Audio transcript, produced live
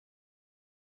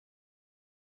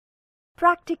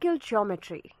Practical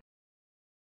Geometry.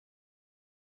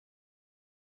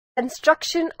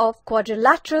 Construction of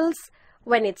quadrilaterals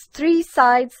when its 3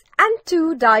 sides and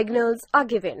 2 diagonals are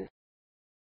given.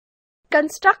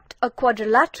 Construct a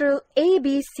quadrilateral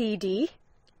ABCD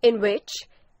in which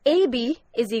AB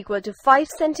is equal to 5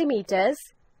 centimeters,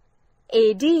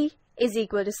 AD is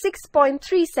equal to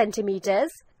 6.3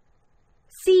 centimeters,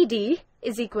 CD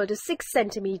is equal to 6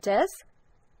 centimeters,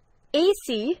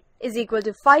 AC is equal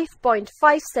to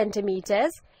 5.5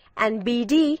 centimeters and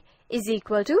BD is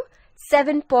equal to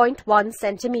 7.1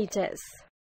 centimeters.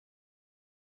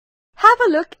 Have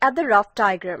a look at the rough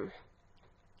diagram.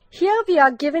 Here we are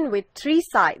given with 3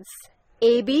 sides,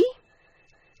 AB,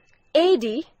 AD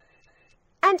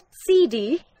and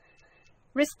CD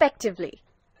respectively,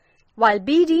 while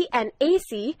BD and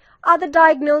AC are the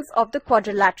diagonals of the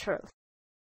quadrilateral.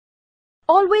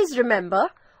 Always remember,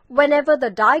 whenever the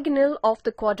diagonal of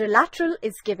the quadrilateral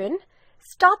is given,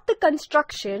 start the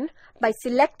construction by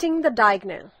selecting the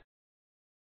diagonal.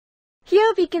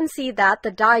 Here we can see that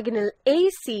the diagonal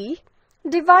AC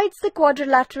divides the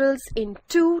quadrilaterals in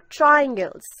 2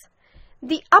 triangles,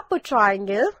 the upper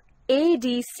triangle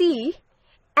ADC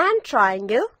and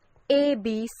triangle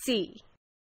ABC.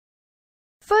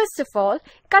 First of all,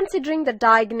 considering the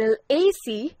diagonal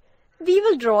AC, we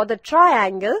will draw the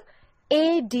triangle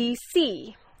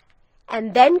ADC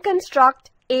and then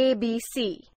construct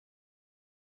ABC.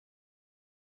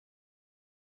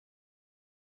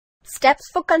 Steps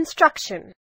for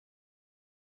construction.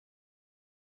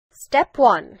 Step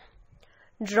 1.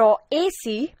 Draw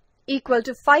AC equal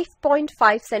to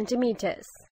 5.5 centimeters.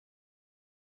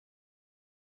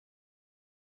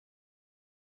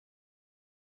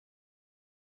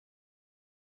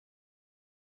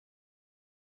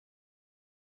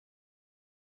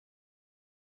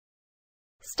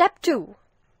 Step 2.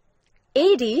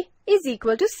 AD is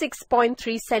equal to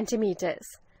 6.3 centimeters.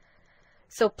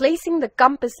 So placing the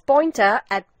compass pointer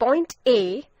at point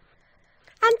A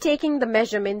and taking the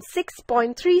measurement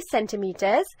 6.3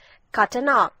 centimeters, cut an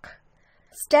arc.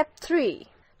 Step 3.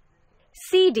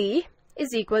 CD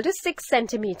is equal to 6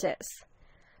 centimeters.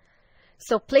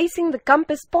 So placing the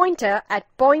compass pointer at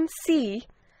point C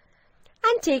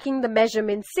and taking the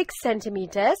measurement 6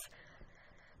 centimeters,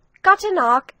 cut an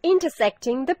arc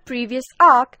intersecting the previous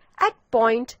arc at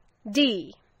point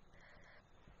D.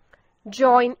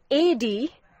 Join AD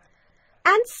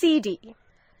and CD.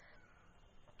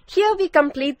 Here we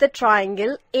complete the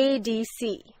triangle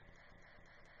ADC.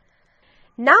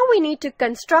 Now we need to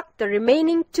construct the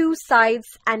remaining 2 sides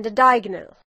and a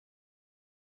diagonal.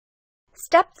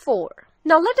 Step 4.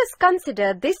 Now let us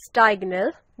consider this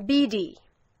diagonal BD.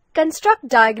 Construct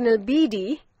diagonal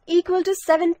BD equal to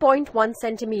 7.1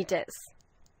 centimeters.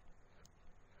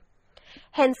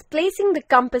 Hence, placing the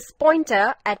compass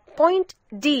pointer at point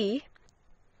D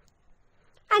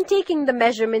and taking the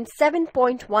measurement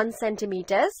 7.1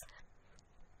 centimeters,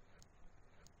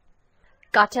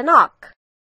 cut an arc.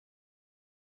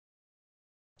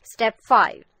 Step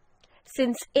 5.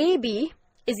 Since AB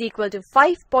is equal to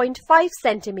 5.5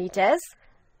 centimeters,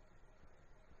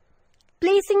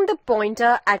 placing the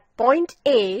pointer at point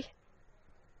A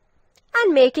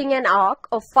and making an arc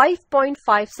of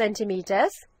 5.5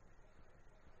 centimeters,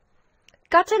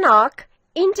 cut an arc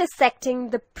intersecting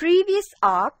the previous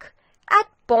arc at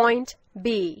point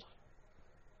B.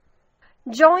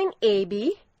 Join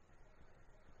AB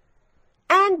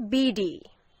and BD.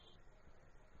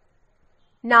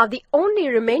 Now the only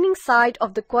remaining side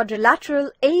of the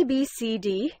quadrilateral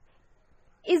ABCD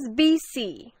is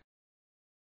BC.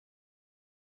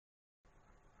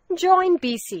 Join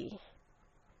BC.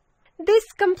 This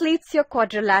completes your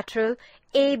quadrilateral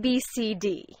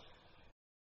ABCD.